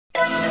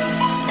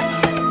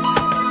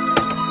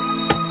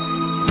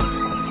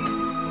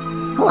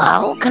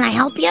Hello, can I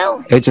help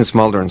you? Agents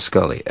Mulder and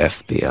Scully,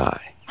 FBI.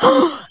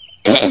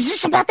 Is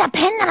this about that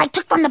pen that I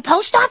took from the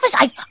post office?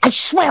 I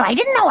swear, I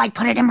didn't know I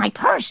put it in my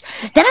purse.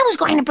 Then I was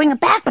going to bring it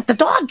back, but the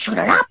dog chewed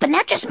it up, and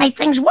that just made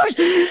things worse.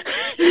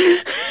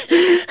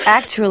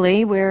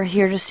 Actually, we're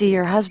here to see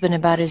your husband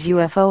about his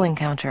UFO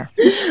encounter.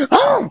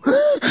 Oh!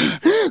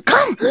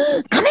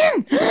 Come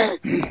in!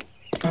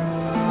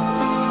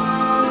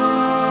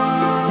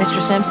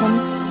 Mr.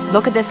 Simpson,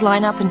 look at this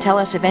lineup and tell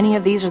us if any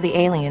of these are the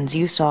aliens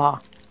you saw.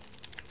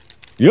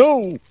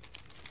 Yo!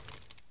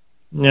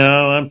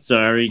 No, I'm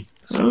sorry.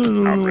 I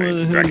don't know why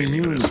the hell you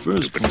knew in the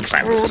first place.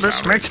 Oh,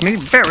 this makes me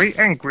very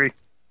angry.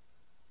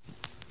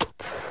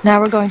 Now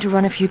we're going to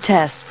run a few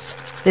tests.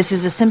 This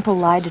is a simple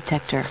lie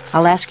detector.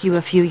 I'll ask you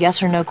a few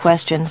yes or no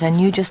questions, and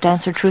you just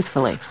answer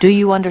truthfully. Do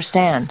you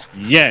understand?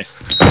 Yes.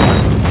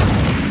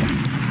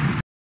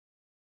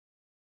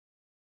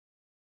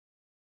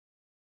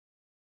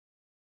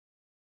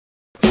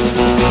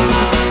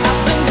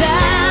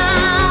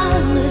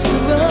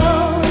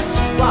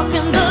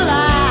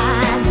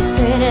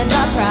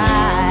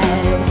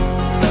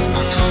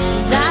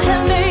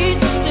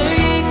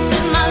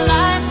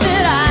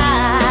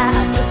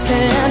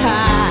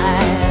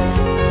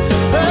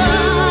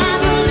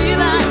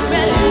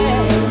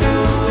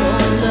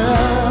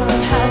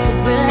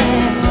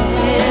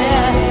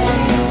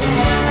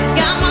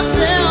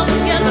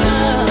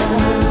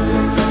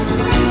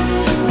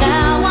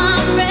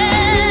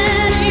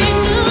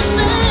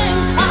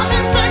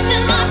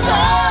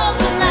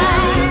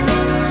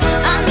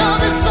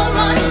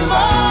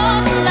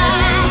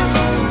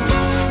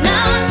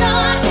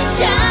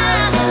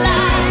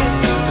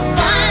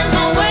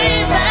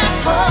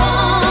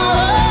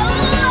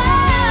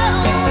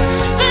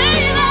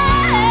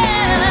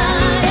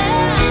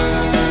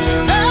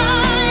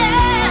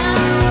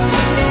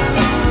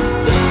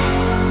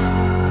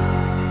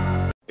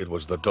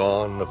 The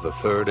dawn of the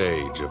third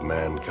age of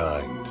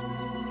mankind,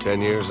 10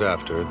 years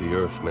after the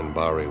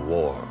Earth-Minbari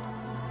War.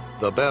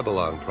 The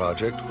Babylon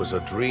Project was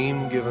a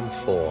dream given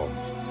form.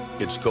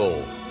 Its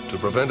goal, to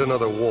prevent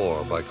another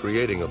war by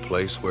creating a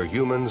place where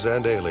humans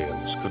and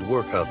aliens could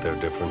work out their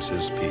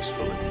differences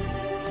peacefully.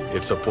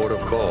 It's a port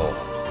of call,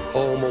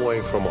 home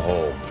away from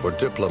home for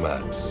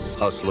diplomats,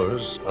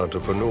 hustlers,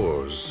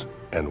 entrepreneurs,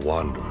 and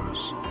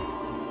wanderers.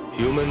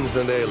 Humans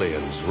and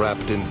aliens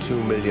wrapped in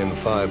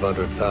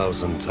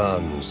 2,500,000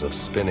 tons of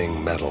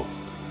spinning metal,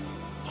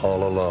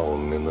 all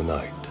alone in the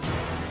night.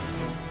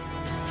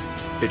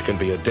 It can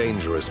be a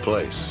dangerous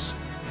place,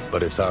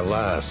 but it's our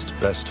last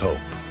best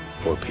hope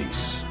for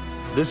peace.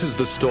 This is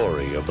the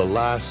story of the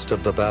last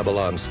of the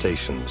Babylon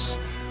stations.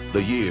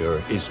 The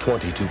year is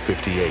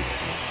 2258.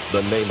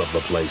 The name of the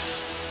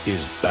place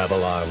is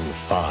Babylon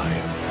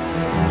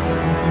 5.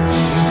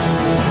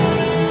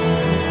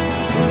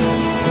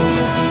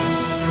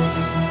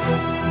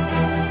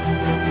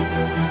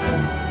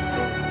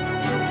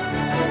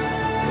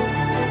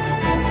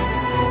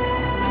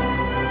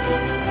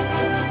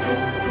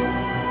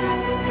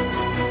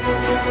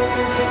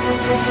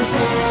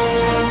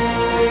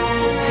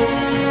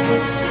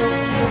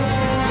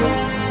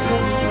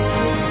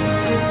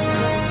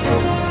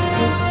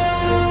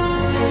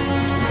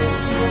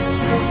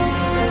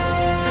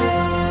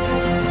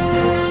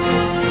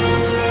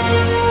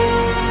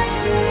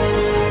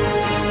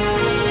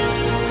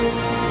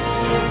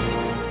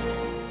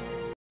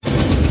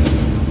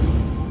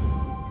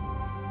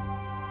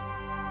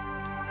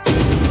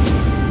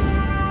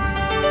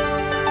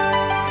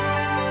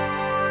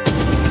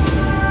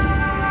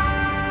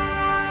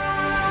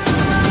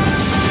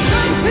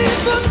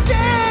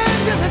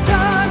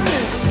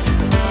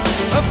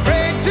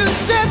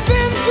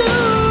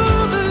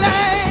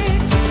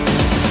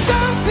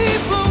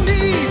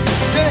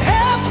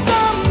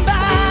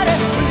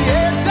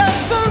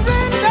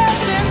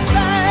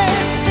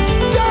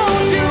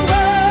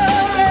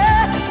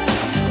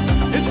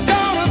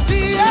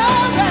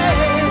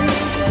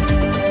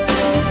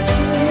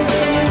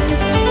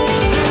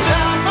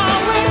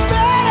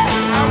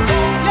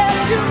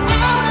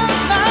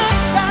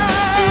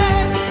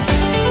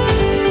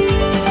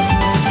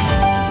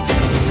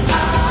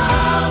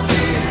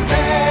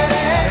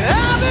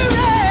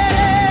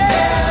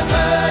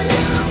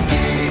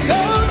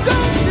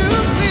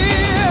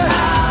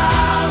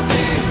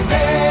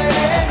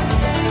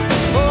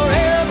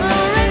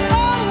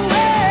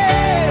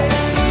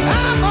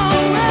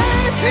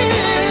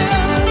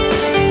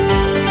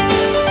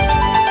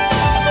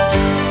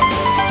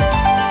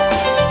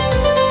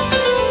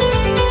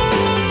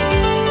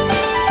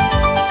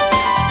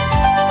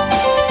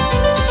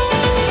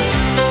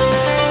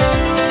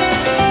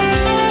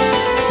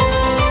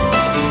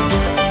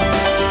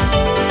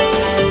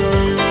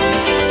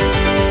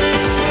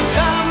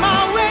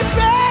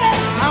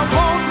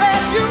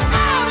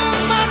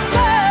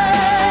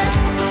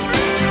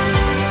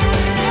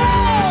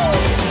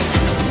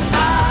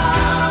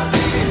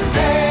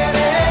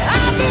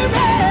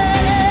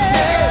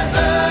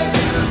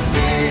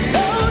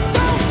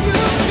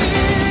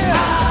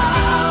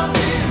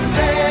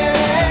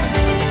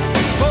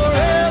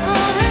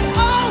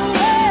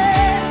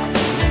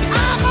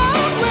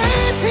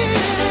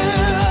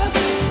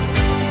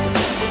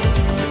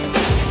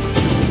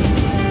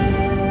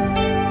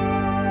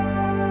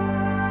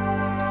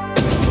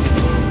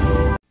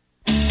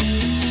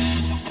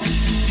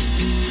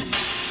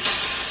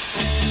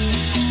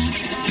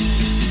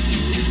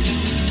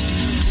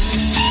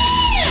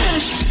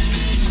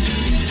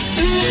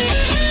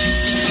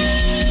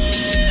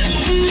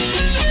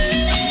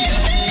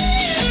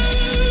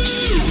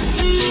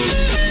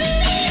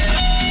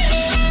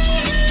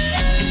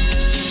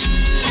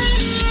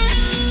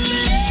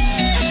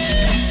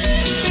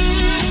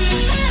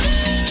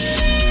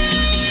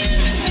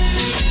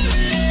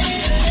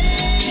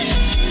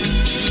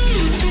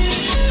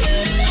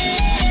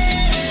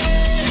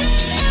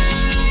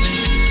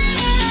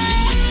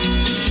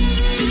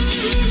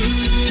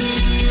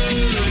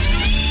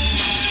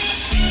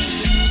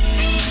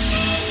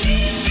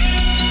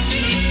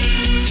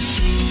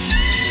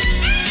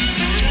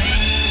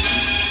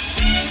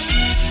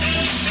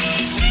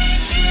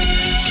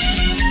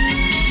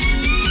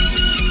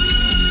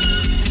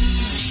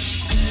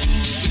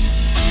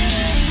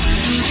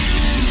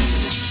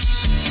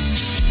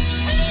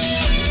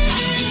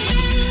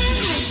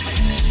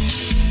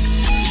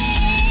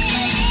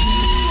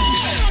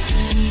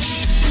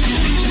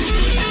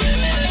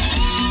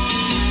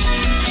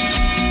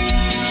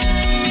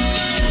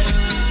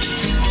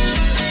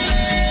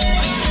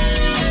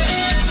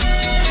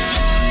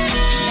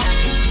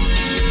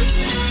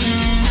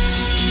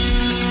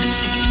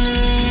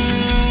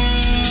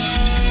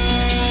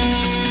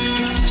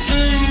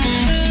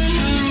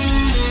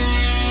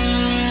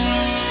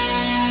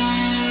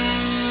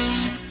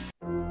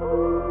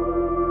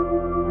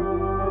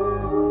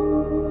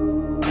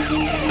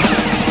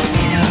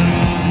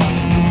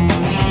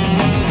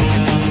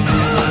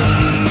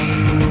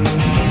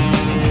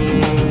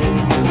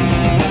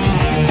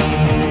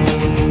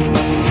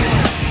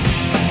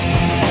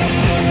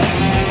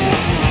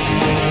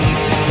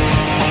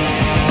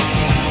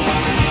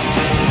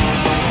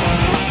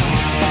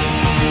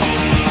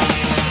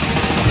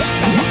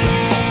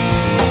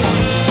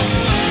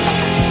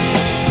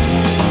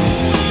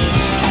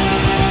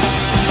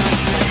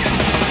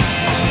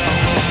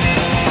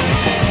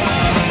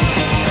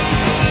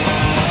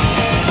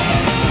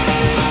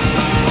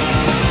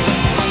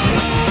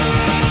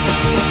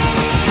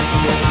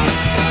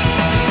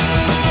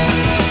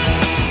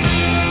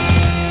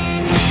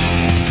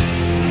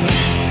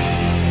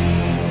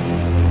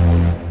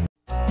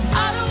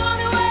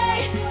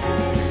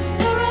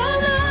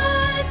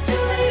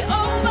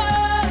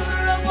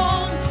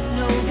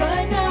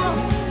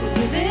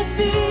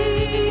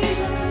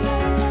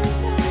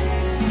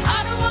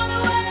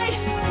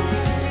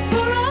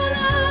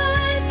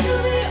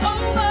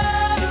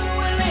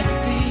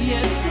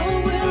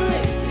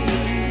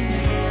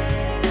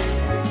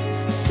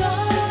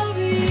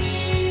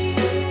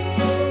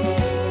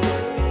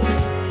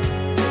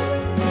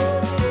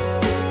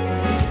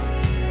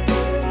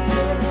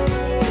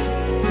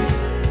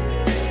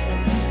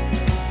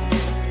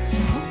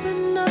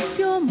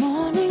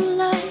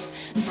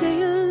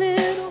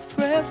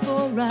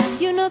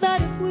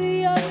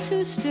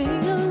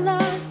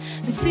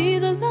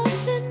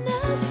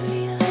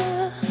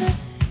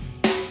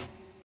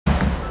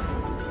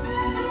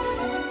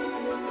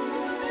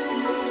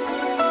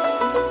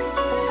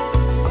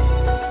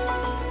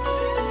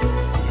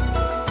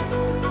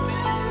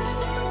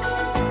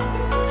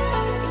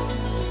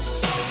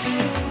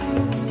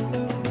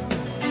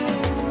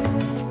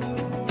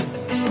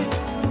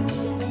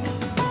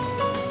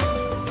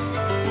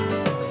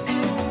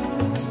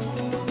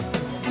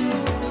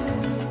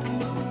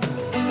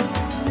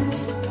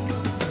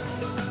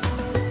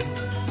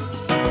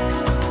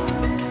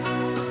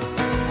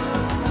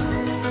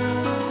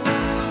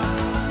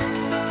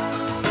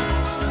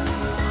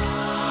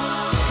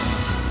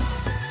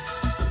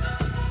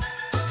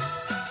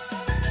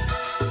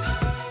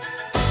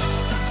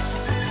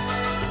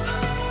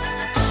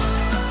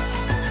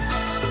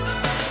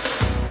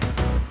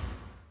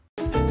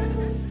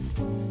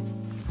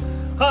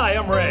 Hi,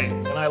 I'm Ray,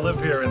 and I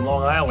live here in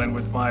Long Island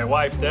with my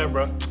wife,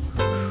 Deborah,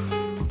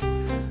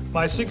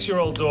 my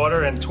 6-year-old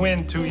daughter, and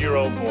twin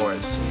 2-year-old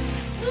boys.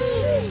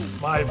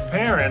 My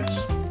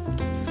parents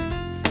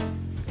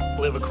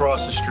live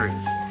across the street.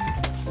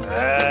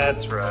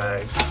 That's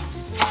right.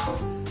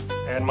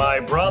 And my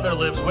brother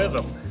lives with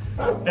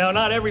them. Now,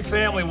 not every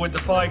family would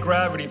defy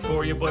gravity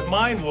for you, but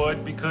mine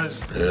would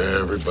because...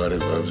 Everybody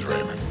loves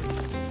Raymond.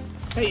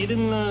 Hey, you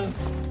didn't,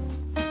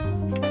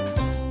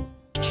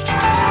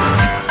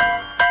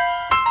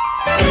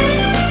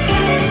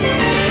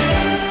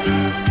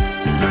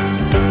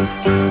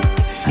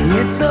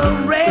 It's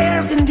a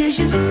rare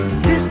condition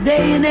this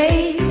day and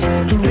age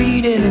to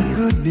read any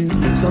good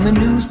news on the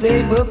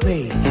newspaper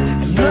page.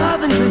 And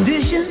love and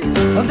tradition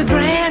of the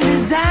grand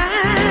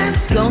design,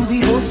 some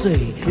people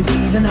say, is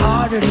even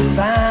harder to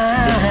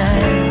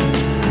find.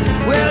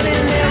 Well,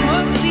 then there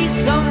must be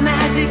some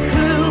magic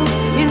clue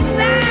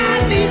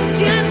inside these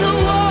gentle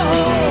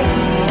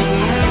walls.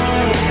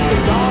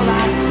 'Cause all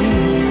I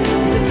see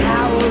is a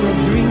tower of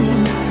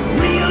dreams,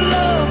 real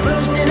love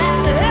bursting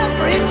out of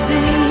every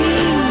scene.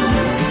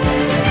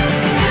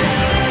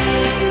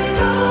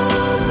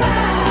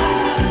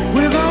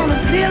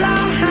 Fill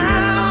our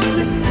house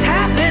with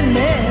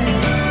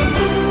happiness.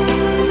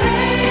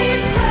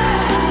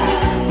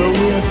 But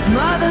we'll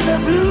smother the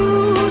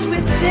blues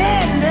with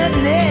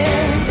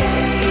tenderness.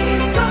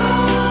 Days go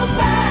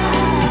by.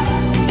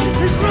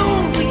 There's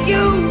room for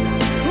you,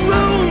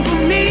 room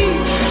for me,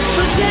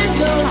 for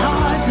gentle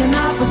hearts and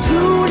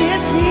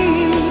opportunity.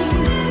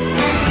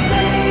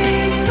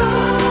 Days go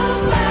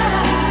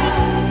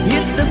by.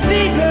 It's the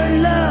bigger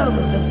love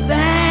of the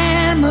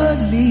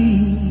family.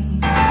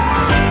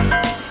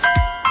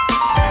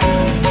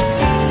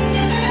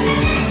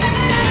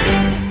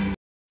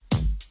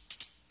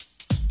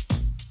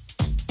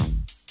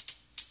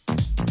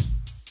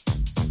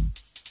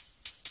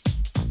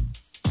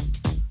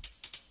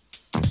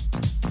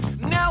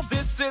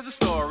 Is a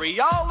story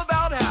all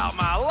about how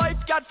my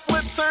life got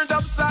flipped, turned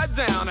upside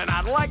down, and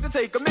I'd like to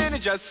take a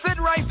minute, just sit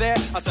right there.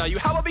 I'll tell you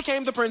how I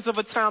became the prince of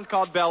a town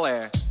called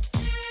Bel-Air.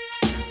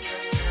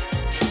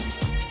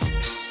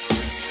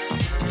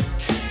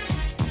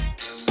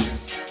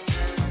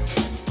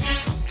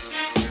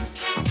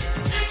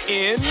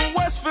 In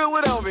West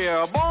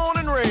Philadelphia, born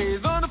and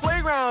raised, on the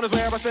playground is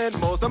where I spent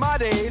most of my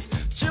days.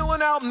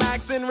 Chilling out,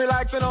 maxing,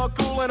 relaxing, all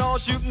cool and all,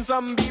 shooting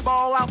some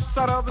b-ball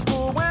outside of the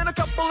school. When a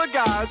couple of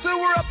guys who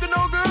were up to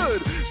no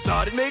good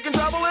started making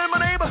trouble in my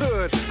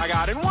neighborhood. I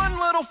got in one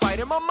little fight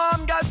and my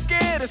mom got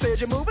scared and said,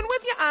 "You're moving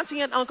with your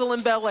auntie and uncle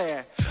in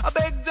Bel-Air." I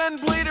begged and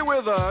pleaded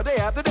with her day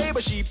after day,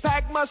 but she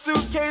packed my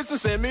suitcase and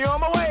sent me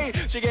on my way.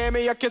 She gave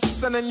me a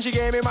kiss and then she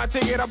gave me my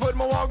ticket. I put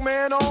my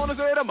Walkman on and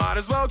said I might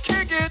as well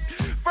kick it.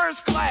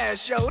 First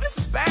class, yo, this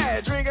is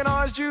bad. Drinking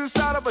orange juice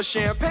out of a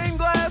champagne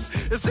glass.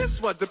 Is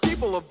this what the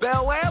people of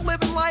Bel-Air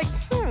living like?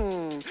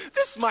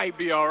 This might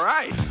be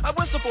alright. I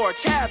whistled for a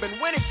cab and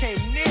when it came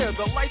near,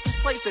 the license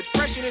plate said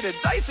fresh and it had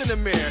dice in the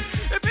mirror.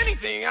 If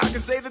anything, I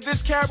could say that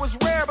this cab was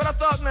rare, but I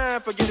thought,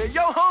 man, forget it.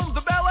 Yo, home's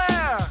the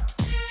Bel-Air.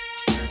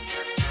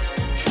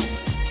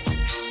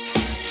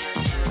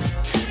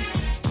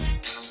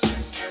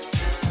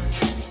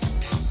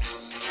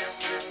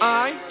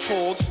 I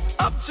pulled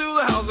up to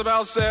the house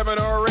about 7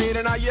 or 8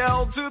 and I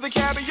yelled to the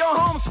cabbie, "Yo,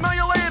 home, smell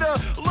you later."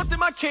 Looked at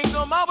my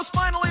kingdom, I was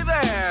finally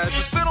there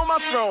to sit on my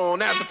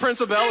throne as the Prince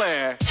of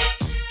Bel-Air.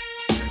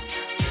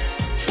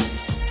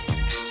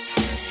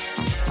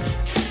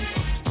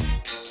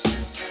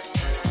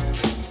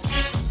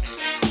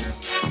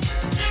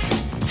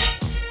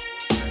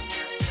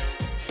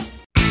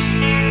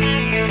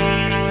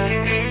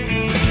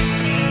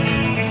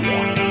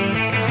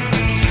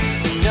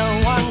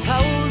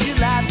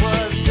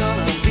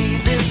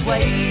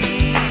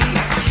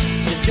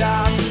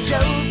 Job's a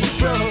joke, you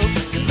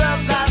broke, your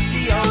love life's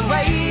the old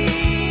way.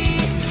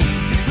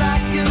 It's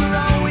like you're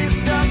always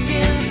stuck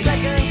in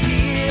second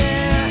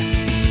gear.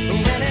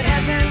 When it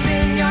hasn't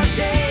been your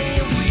day,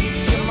 a week,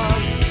 a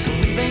month,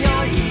 even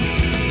your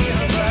year.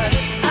 But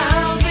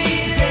I'll be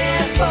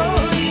there for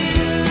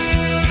you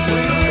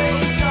when the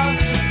rain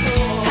starts to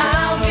pour.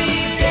 I'll be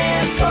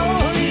there for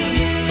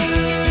you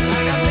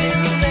like I've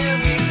been there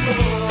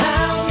before.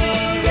 I'll be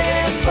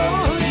there for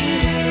you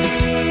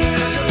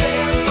 'cause you're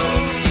there for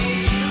me.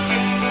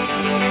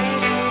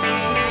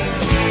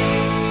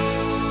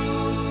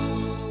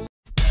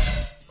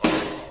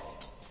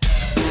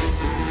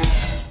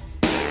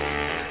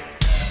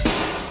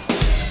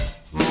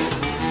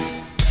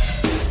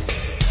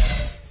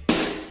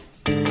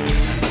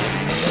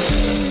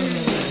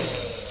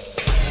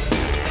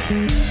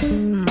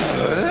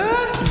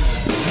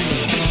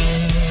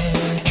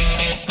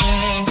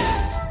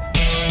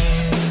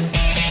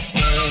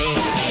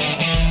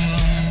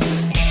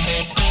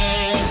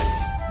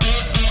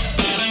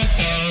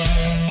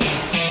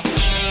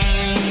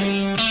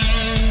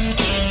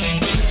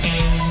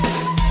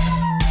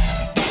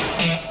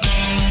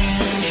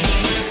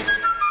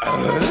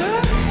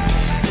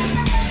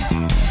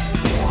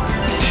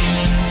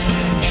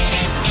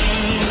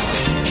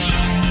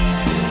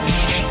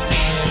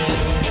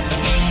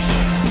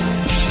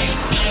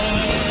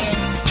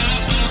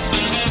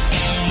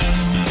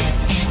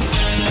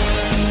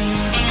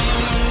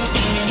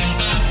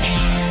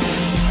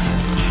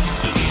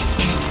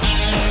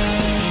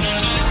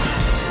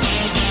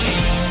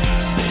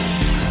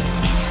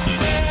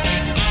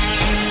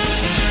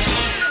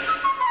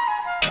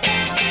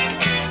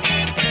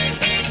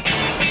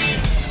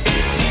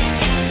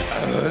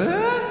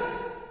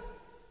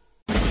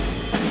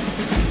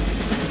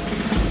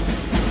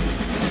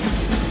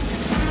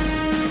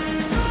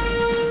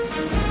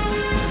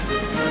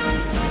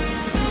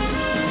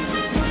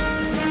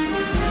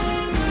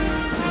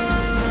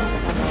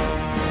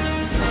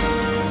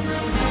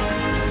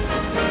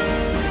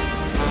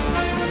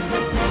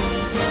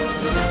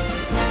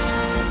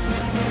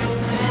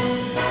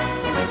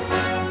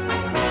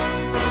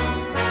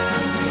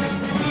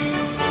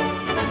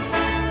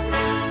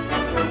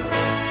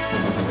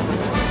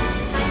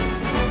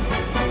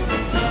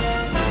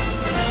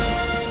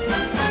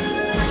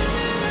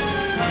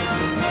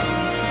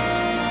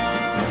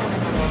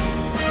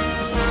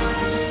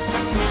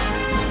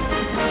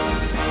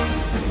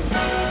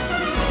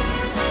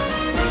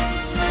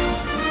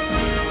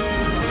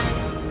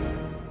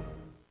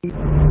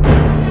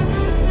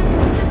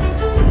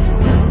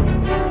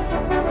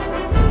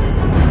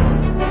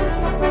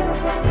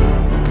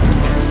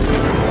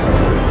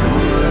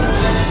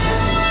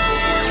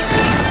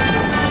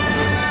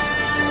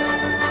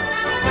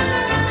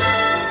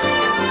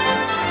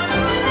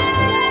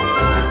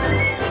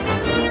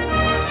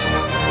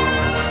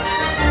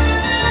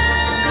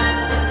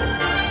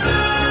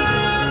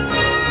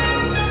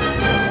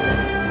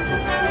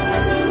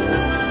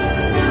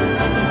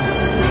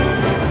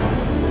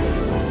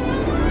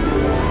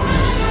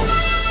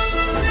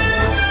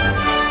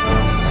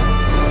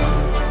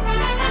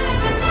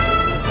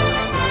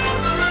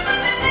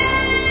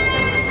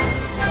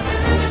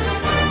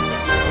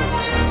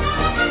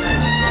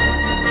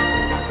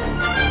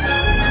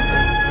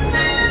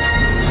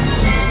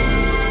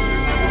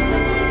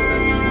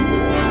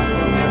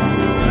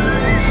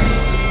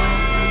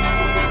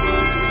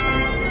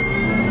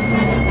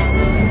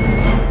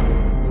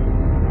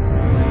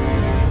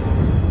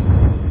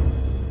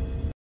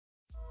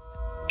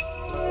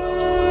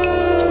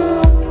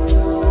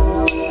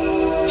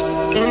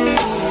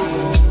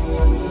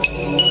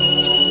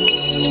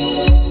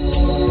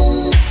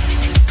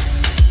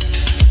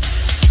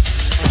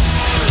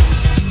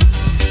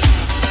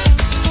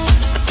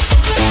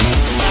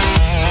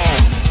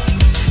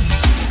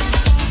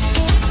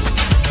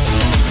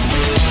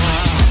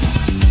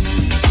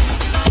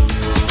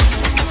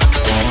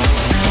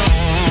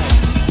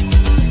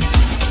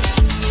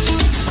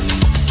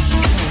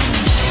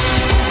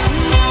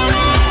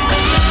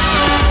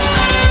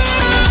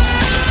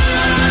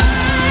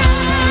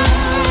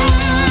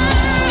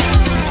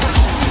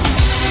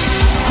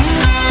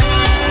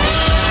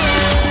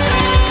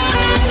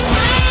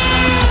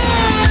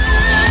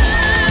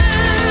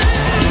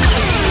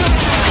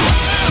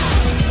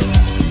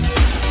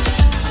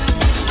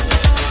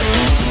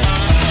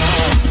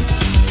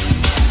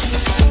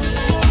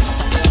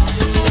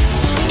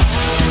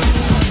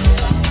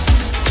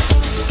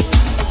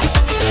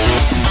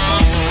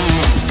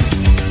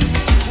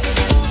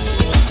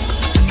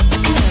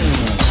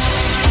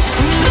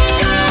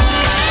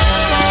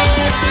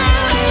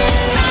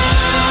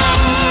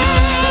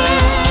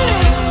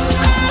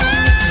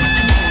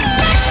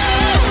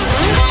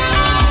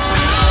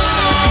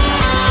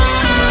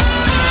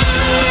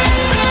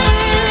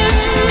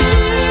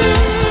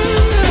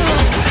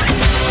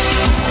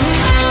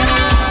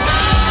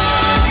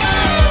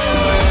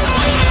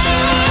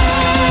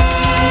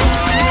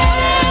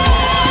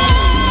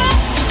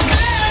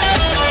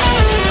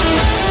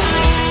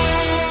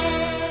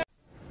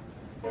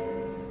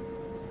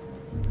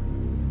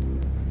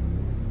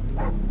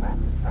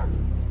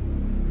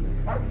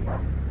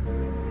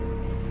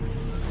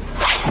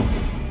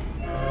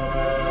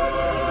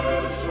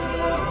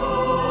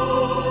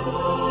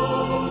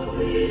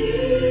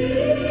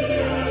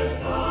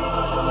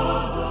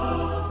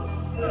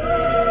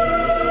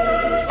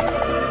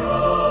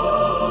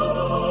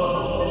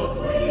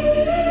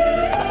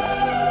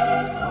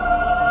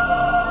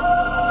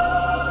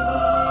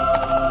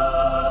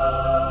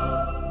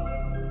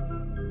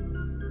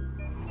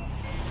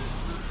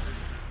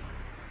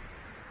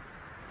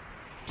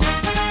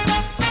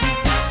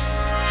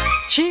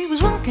 She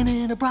was working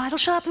in a bridal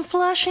shop in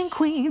Flushing,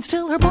 Queens,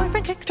 till her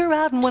boyfriend kicked her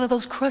out in one of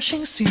those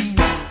crushing scenes.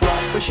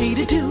 What was she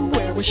to do?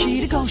 Where was she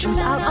to go? She was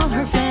out on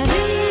her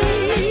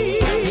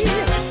fanny.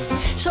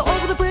 So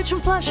over the bridge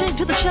from Flushing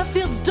to the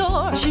Sheffield's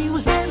door, she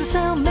was there to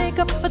sell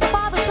makeup, but the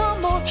father saw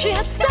more. She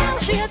had style,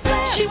 she had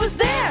flair, she was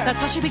there.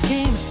 That's how she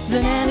became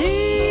the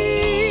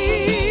nanny.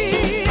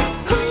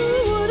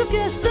 Who would have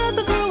guessed that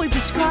the girl we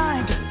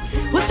described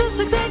was just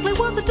exactly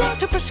what the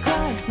doctor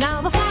prescribed?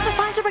 Now the father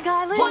finds her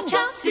beguiling. Watch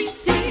out,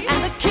 CC.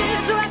 And the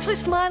kids are actually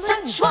smiling.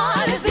 Such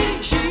joie de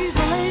vivre. She's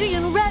the lady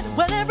in red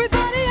when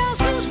everybody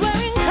else is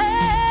wearing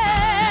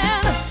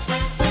tan.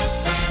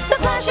 The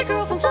flashy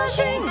girl from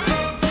Flushing,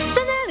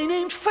 the nanny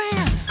named Fran.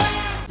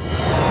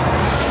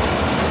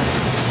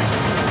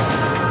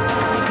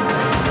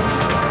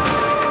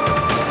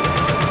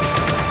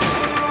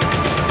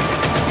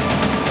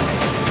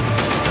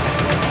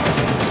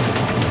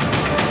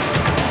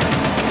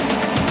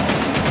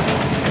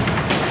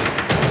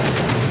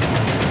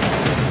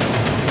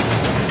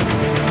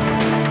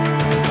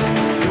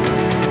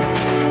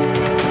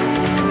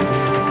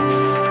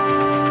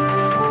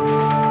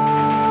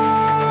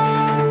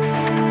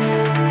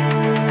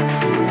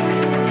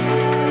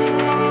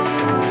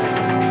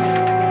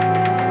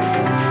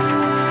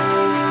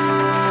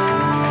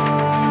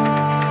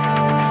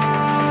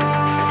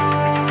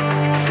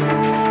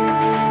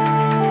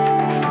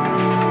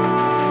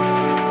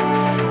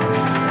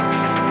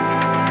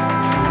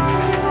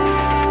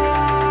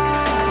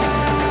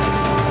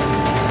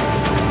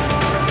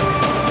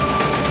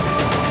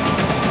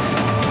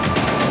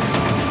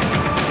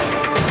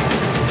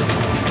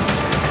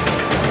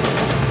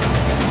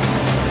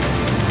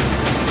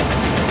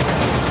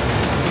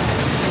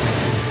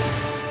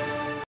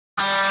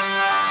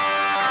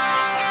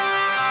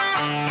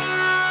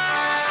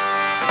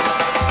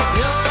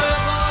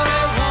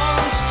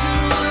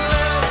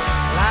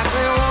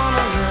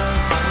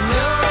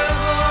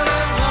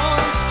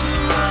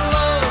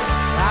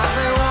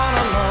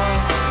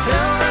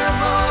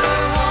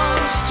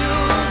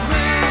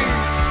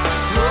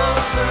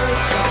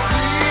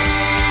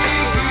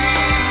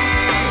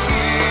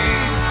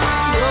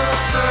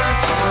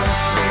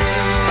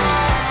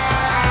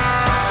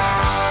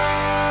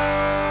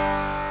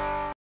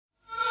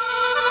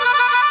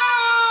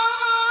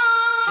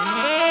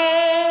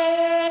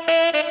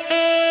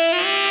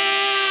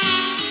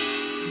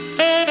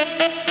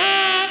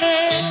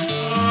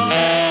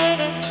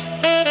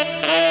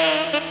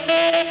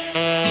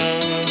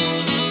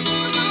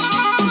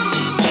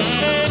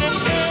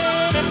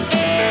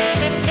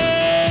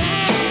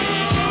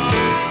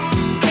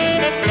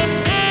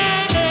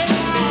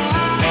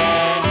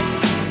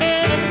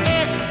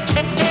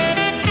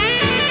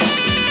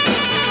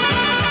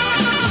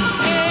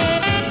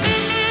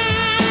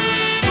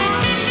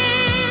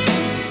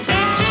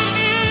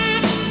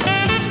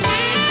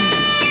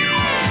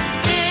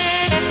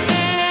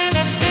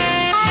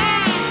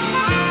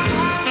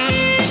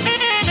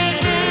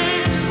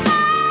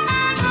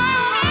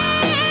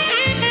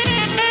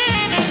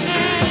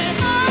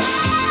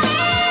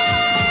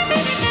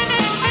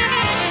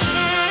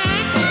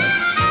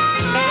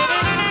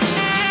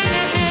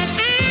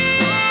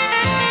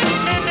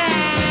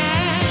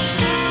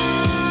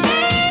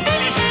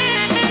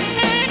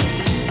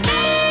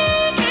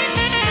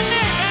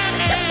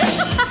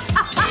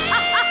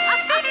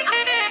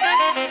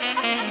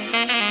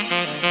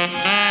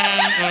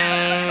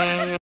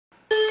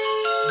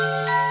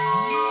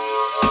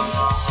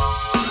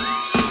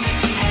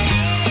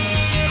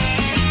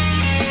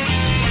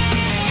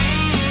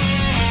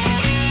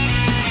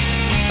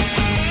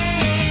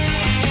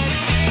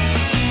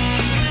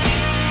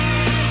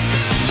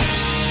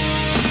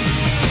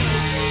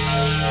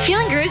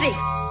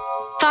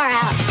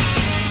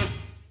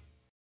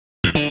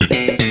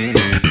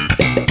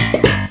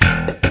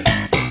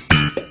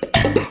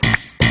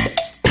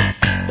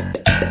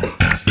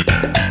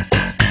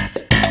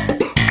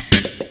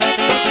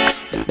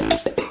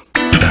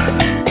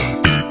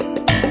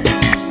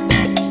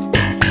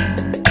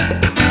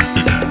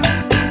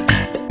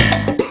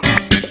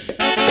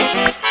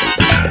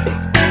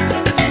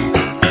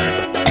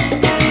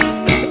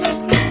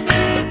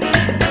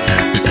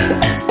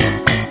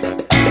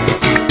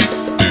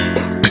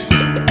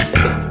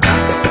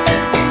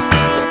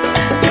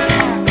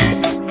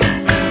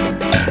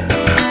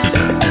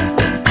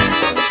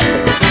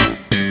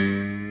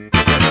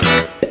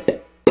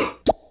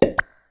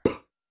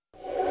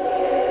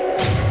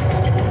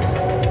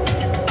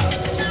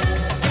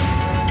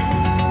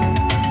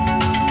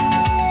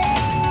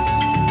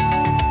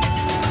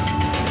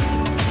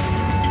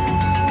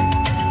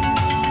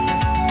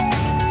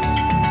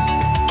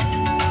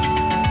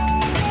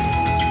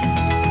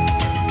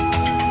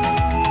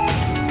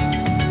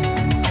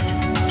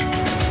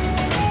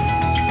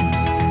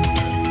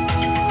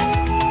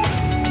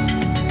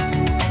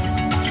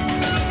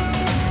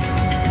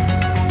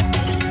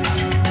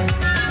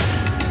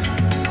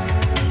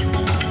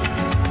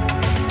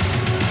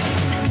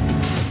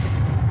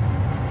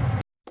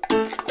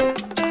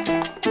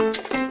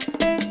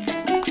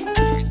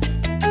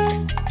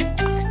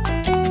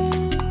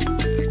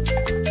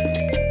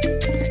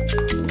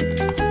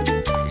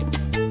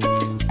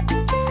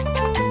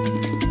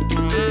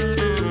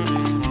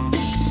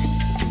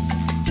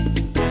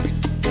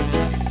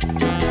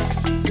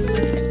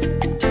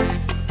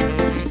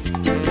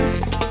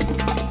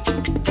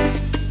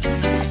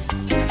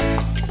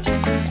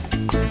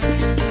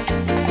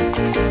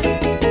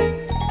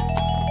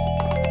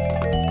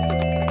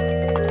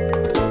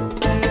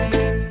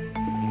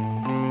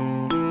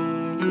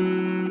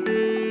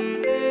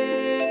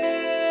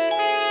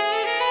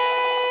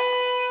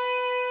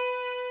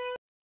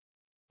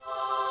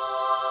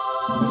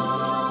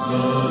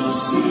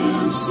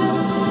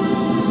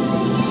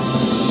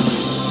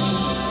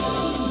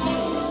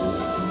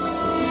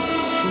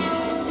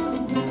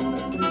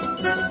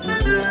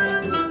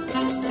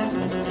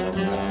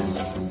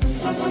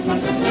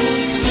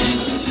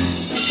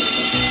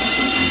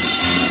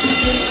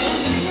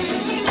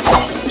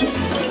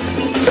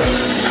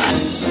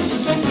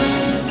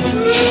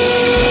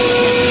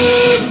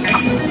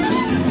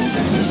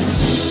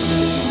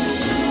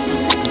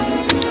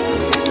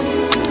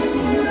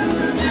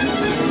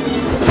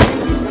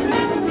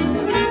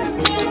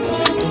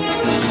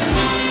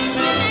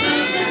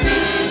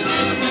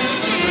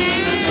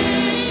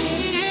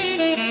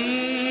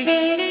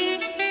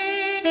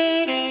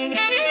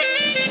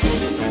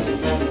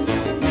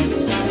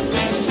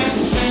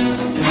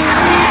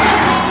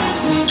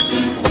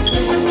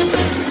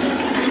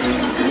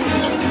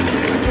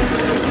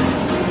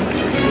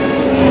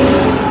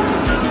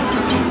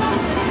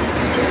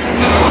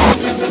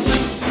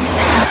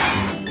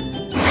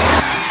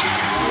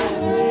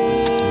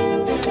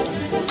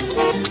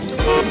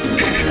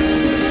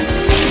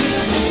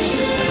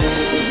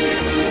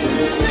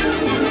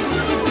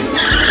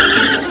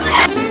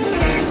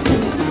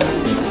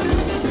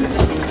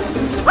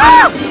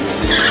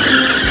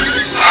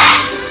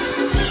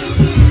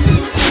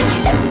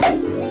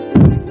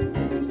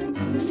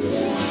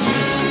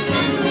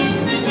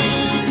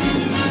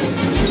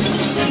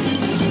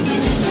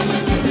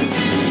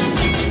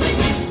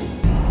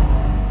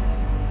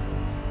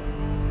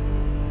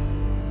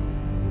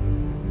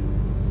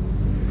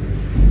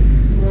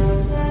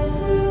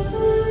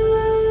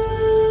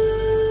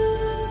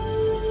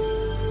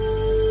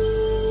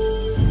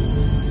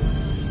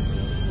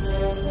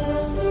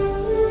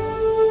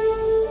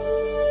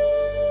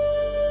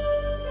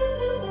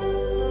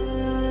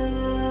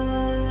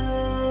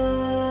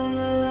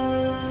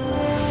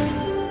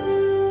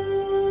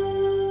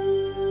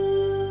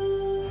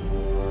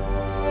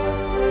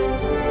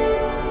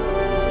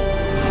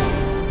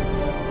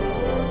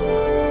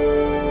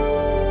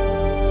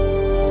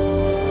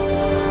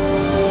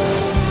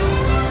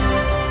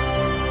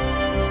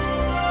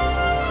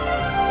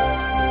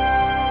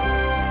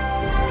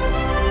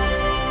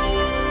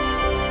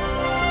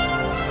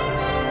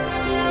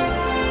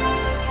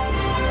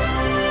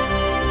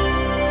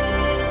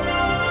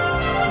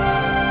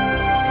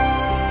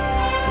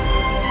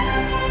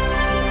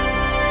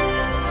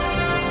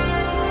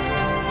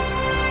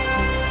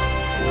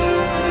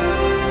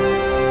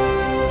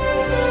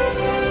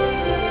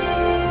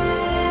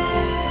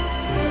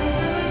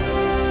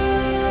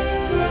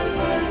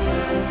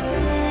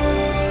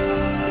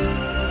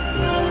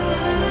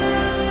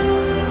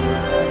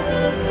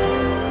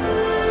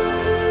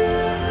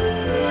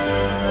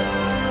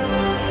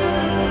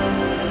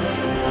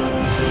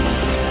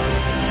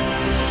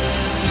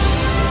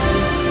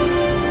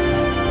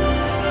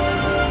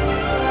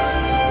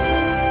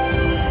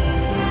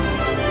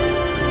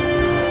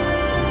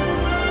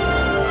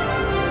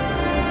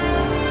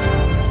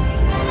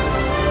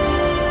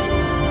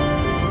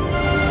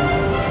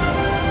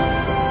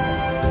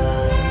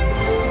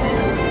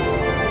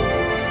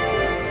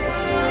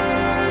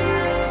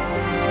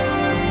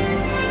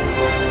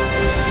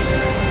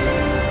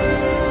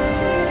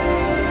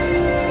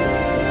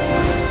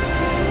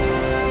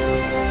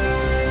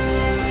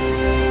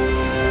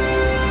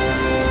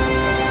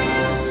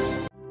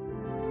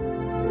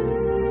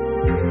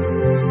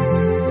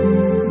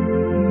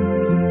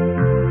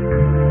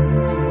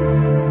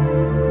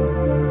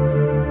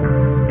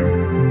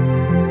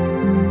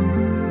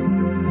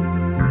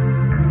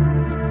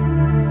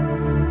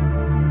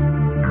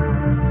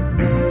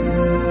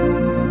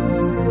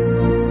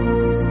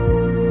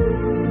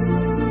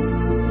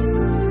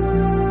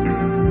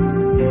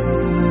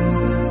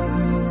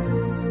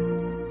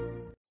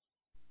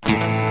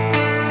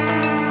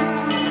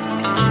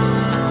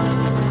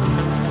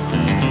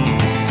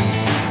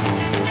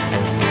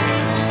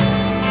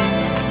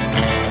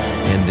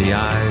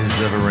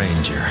 of a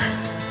ranger,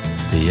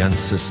 the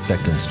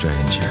unsuspecting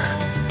stranger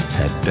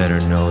had better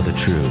know the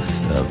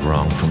truth of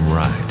wrong from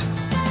right.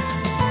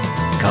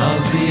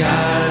 'Cause the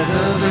eyes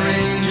of the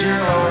ranger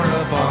are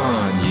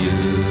upon you.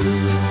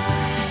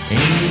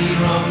 Any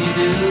wrong you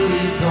do,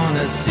 he's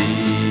gonna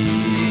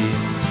see.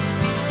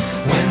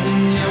 When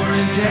you're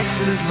in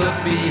Texas, look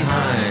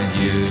behind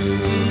you,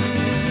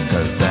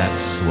 'cause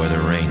that's where the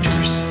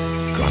ranger's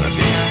gonna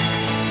be.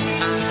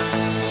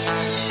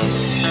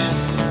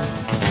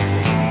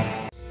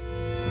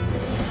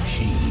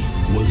 She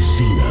was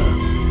Xena,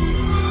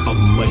 a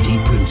mighty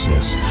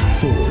princess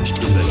forged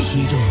in the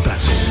heat of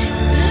battle.